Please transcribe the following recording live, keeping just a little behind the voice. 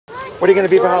What are you going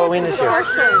to be for Halloween this year?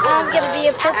 I'm going to be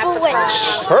a purple witch.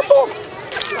 Purple?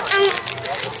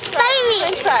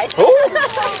 French fries. Who?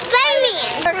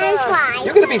 French fries.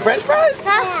 You're going to be French fries?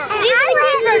 Huh? These are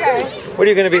cheeseburger. What are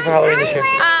you going to be for Halloween this year?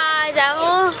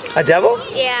 Devil. A devil?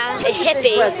 Yeah. A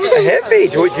hippie. A hippie.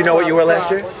 Do you know what you were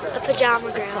last year? A pajama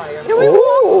girl.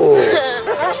 Ooh.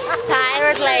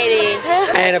 Pirate lady.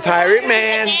 And a pirate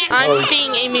man. I'm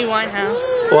being Amy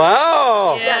Winehouse.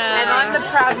 Wow. Yeah. And I'm the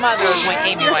proud mother of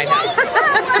Amy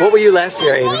Winehouse. What were you last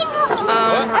year, Amy?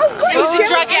 She was a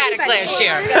drug addict last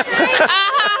year.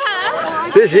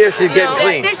 This year she's getting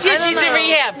clean. This year she's in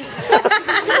rehab.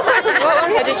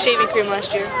 I did shaving cream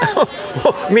last year.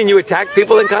 You mean you attack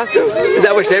people in costumes? Is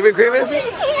that what shaving cream is? No,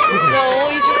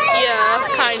 you just,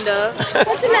 kinda.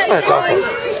 That's awesome.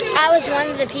 I was one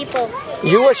of the people.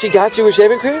 You what? She got you with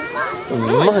shaving cream?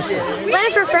 Monster. One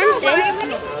of her friends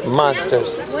did.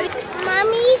 Monsters.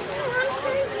 Mommy,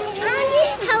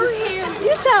 tell him.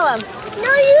 You tell him.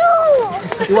 No,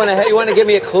 you. You want to give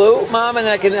me a clue, Mom, and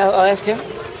I'll ask him?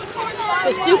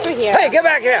 The superhero. Hey, get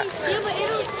back here!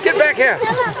 Get back here!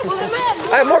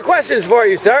 I have more questions for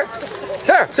you, sir.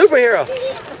 Sir, superhero,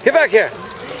 get back here!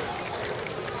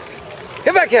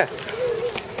 Get back here!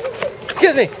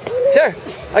 Excuse me, sir.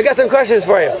 I got some questions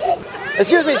for you.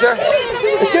 Excuse me, sir.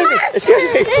 Excuse me.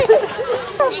 Excuse me.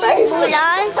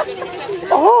 Mulan.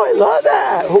 Oh, I love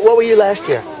that. What were you last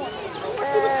year?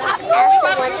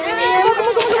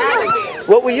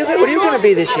 What are you going to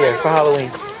be this year for Halloween?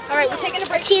 All right, we're taking a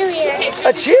break. Cheerleader.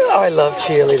 A cheerleader. Oh, I love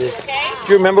cheerleaders.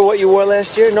 Do you remember what you wore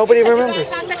last year? Nobody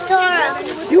remembers. Dora.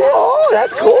 Oh,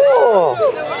 that's cool.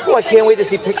 Oh, I can't wait to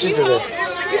see pictures of this.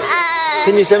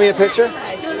 Can you send me a picture?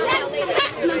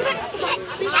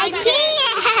 I can't.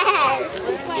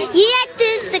 You have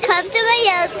to come to my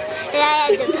house, and I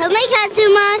have to put my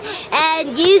costume on,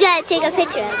 and you gotta take a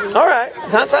picture of me. All right.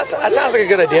 That sounds like a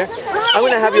good idea. I'm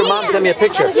going to have your mom send me a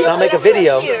picture, and I'll make a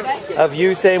video of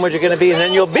you saying what you're going to be, and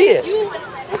then you'll be it.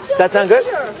 Does that sound good?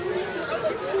 Oh,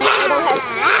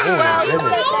 my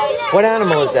goodness. What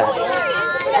animal is that?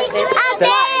 Is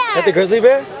that the grizzly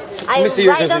bear? Let me see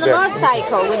your grizzly bear. on the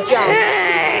motorcycle with Joe.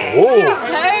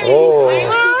 Oh,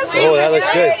 that looks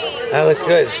good. That looks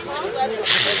good.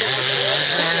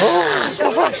 Oh,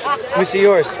 gosh. Let me see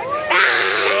yours.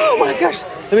 Oh, my gosh.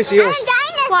 Let me see yours.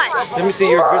 What? Let me see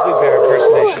your grizzly bear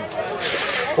impersonation.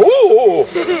 Ooh!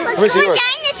 Let me see yours.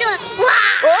 Dinosaur.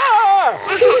 Ah!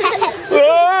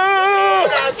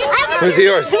 Let me see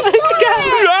yours. Run,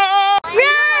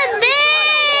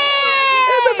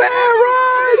 The bear,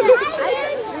 run!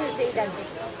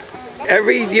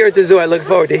 Every year at the zoo, I look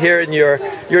forward to hearing your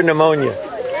pneumonia.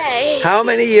 Hey. How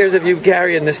many years have you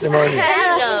carrying this pneumonia? I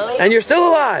don't know. And you're still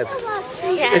alive.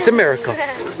 Yeah. It's a miracle.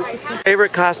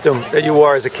 Favorite costume that you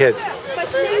wore as a kid?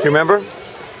 You remember?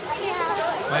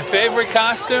 My favorite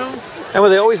costume? And were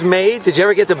they always made? Did you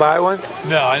ever get to buy one?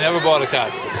 No, I never bought a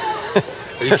costume.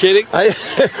 Are you kidding?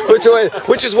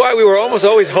 Which is why we were almost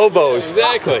always hobos.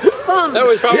 Exactly. That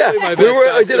was probably my best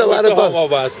costume. I did a lot of homo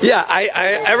bumps. bus. Yeah,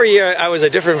 every year I was a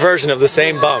different version of the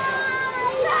same bump.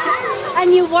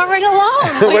 And you wore it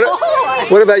alone.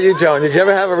 What about you, Joan? Did you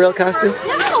ever have a real costume?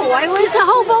 No, I was a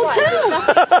hobo too.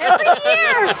 Every year.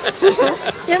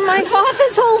 In my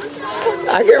father's old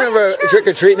I can remember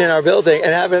trick-or-treating in our building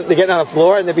and getting on the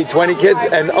floor and there'd be 20 kids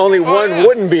and only one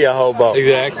wouldn't be a hobo.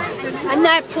 Exactly. And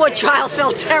that poor child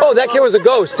felt terrible. Oh, that kid was a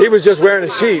ghost. He was just wearing a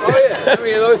sheet. Oh, yeah. How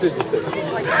many of those did you see?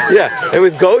 Yeah, it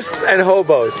was ghosts and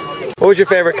hobos. What was your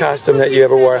favorite costume that you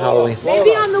ever wore on Halloween?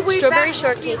 Maybe on the way Strawberry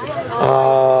shortcake.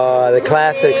 The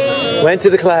classics. Went to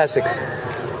the classics.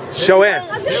 Show in.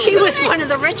 She was one of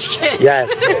the rich kids.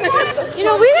 Yes. You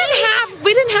know, we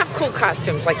didn't have cool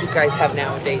costumes like you guys have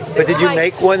nowadays. But did you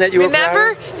make one that you were proud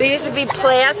Remember, of? there used to be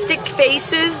plastic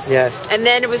faces. Yes. And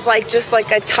then it was like just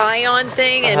like a tie-on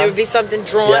thing, and it would be something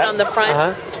drawn on the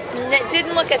front. And it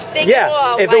didn't look a thing at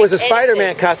all. If it was a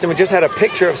Spider-Man costume, it just had a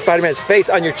picture of Spider-Man's face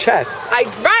on your chest.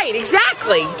 Right,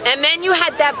 exactly. And then you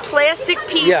had that plastic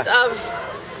piece of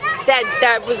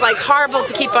that was like horrible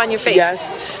to keep on your face. Yes.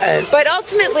 But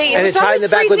ultimately, it was tied always in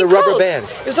the back freezing with a rubber cold. band.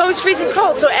 It was always freezing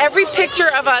cold. So every picture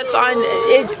of us on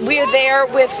it, we are there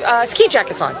with ski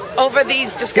jackets on over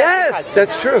these disgusting costumes.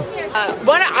 That's true.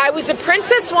 I was a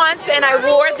princess once, and I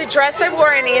wore the dress I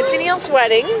wore in Auntie Neil's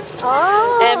wedding.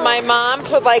 Oh. And my mom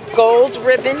put like gold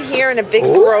ribbon here and a big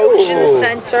brooch in the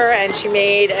center, and she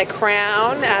made a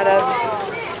crown out of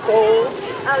gold.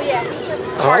 Oh yeah.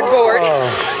 Cardboard.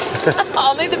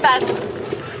 Only the best.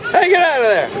 Hey, get out of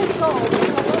there.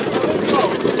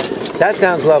 That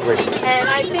sounds lovely. And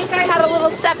I think I had a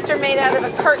little scepter made out of a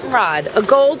curtain rod, a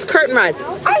gold curtain rod.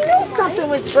 I knew something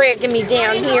was dragging me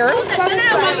down here.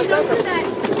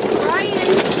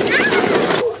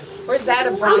 is that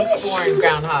a Bronx-born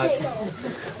groundhog?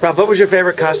 Ralph, what was your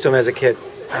favorite costume as a kid?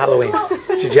 Halloween.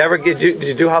 Did you ever did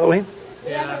you do Halloween?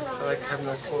 Yeah, I have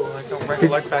no clue. I don't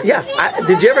recollect back. Yeah.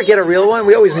 Did you ever get a real one?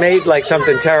 We always made like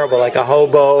something terrible, like a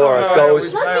hobo or a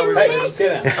ghost. I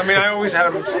always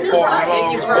had them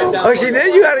bought. Oh, she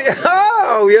did? You got it?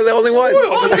 Oh, you're the only one.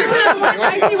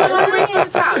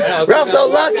 Ralph's so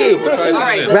lucky.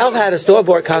 Ralph had a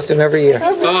store-bought costume every year.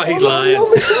 Oh, he's lying.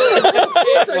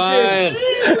 He's lying.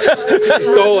 He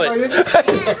stole it.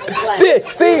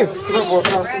 Thief!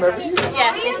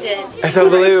 Yes, we did. That's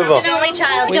unbelievable. An only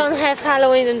child. We don't have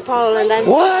Halloween in Poland. I'm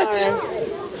What? sorry.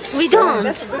 We don't.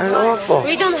 That's awful.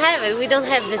 We don't have it. We don't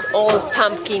have this old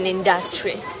pumpkin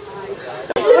industry.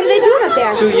 What are they doing up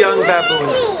there? 2 young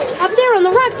baboons. Up there on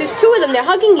the rock, there's 2 of them. They're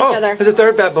hugging each other. There's a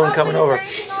 3rd baboon coming over.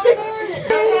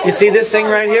 You see this thing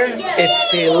right here?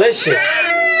 It's delicious.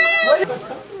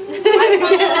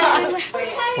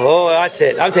 Oh, that's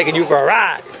it. I'm taking you for a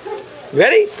ride. You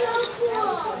ready?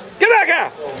 Get back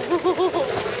here!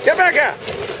 Get back here!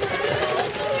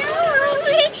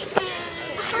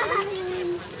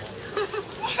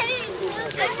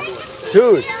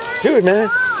 Dude, man,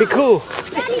 be cool.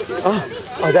 Oh,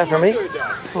 is that for me?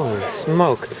 Holy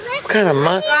smoke!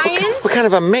 What kind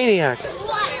of a maniac?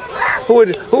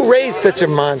 Who raised such a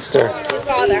monster? His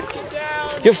father.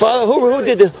 Your father?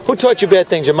 Who taught you bad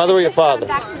things? Your mother or your father?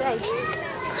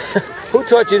 Who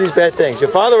taught you these bad things? Your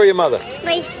father or your mother?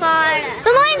 My father.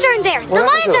 The lions are in there. The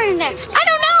lions are in there. I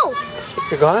don't know.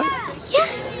 You're gone?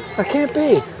 Yes. That can't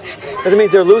be. That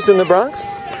means they're loose in the Bronx?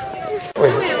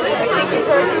 Wait.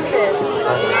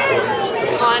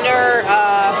 Connor,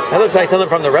 That looks like something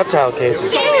from the reptile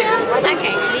cages. Okay.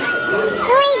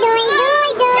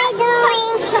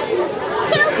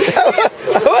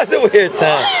 That was a weird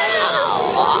sound.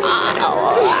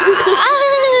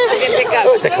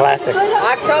 Oh, it's a classic.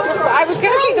 October. I was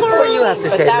going to say the What do you have to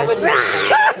say, that miss? would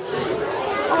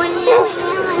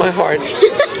My heart.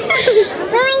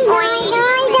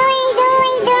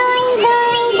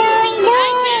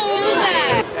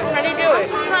 How do you do it?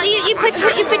 Well, you put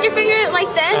your finger like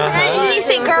this, and you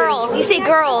say girl. You say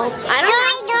girl. I don't know.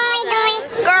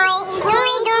 Girl.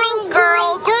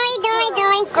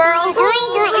 Girl.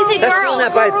 You say That's girl. doing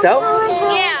that by itself?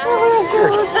 Yeah.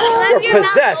 You're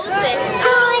possessed.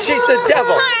 She's the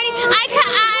devil. I can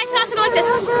also go like this.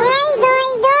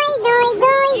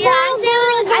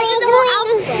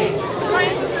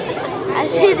 I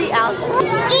see the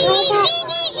alphabet.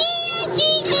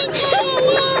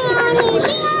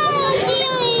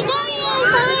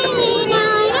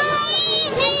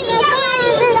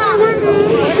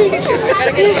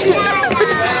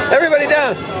 Everybody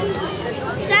down.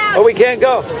 Oh, we can't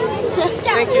go.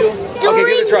 Thank you. Okay, give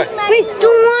it a try.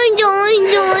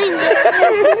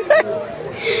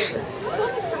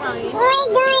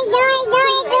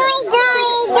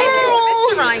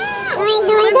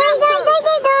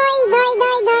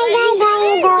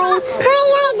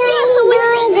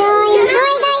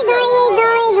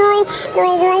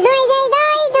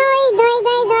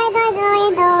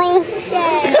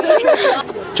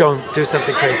 Joan, do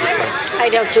something crazy for us. I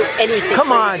don't do anything.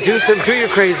 Come on, do your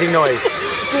crazy noise.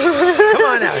 Come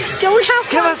on now. Don't have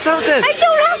Give one. us something. I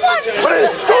don't have one. What is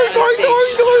it?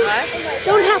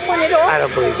 Don't have one at all. I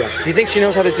don't believe that. Do you think she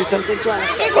knows how to do something?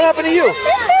 What happened to you?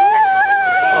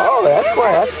 Oh, that's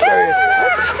quite an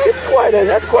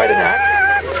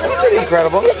act. That's pretty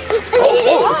incredible.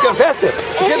 Oh, it's getting faster.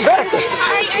 It's getting faster.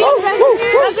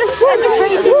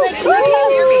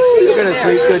 You're gonna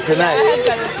sleep good tonight.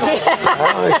 I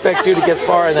don't expect you to get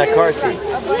far in that car seat.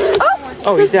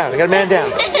 Oh, he's down. I got a man down.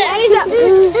 He's up.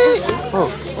 Oh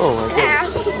my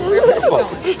goodness.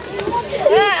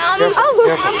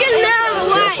 Careful. I'm getting out of the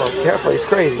way. Careful. He's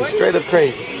crazy. He's straight up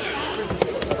crazy.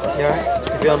 You alright?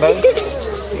 You feeling better?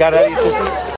 You got it out of your system?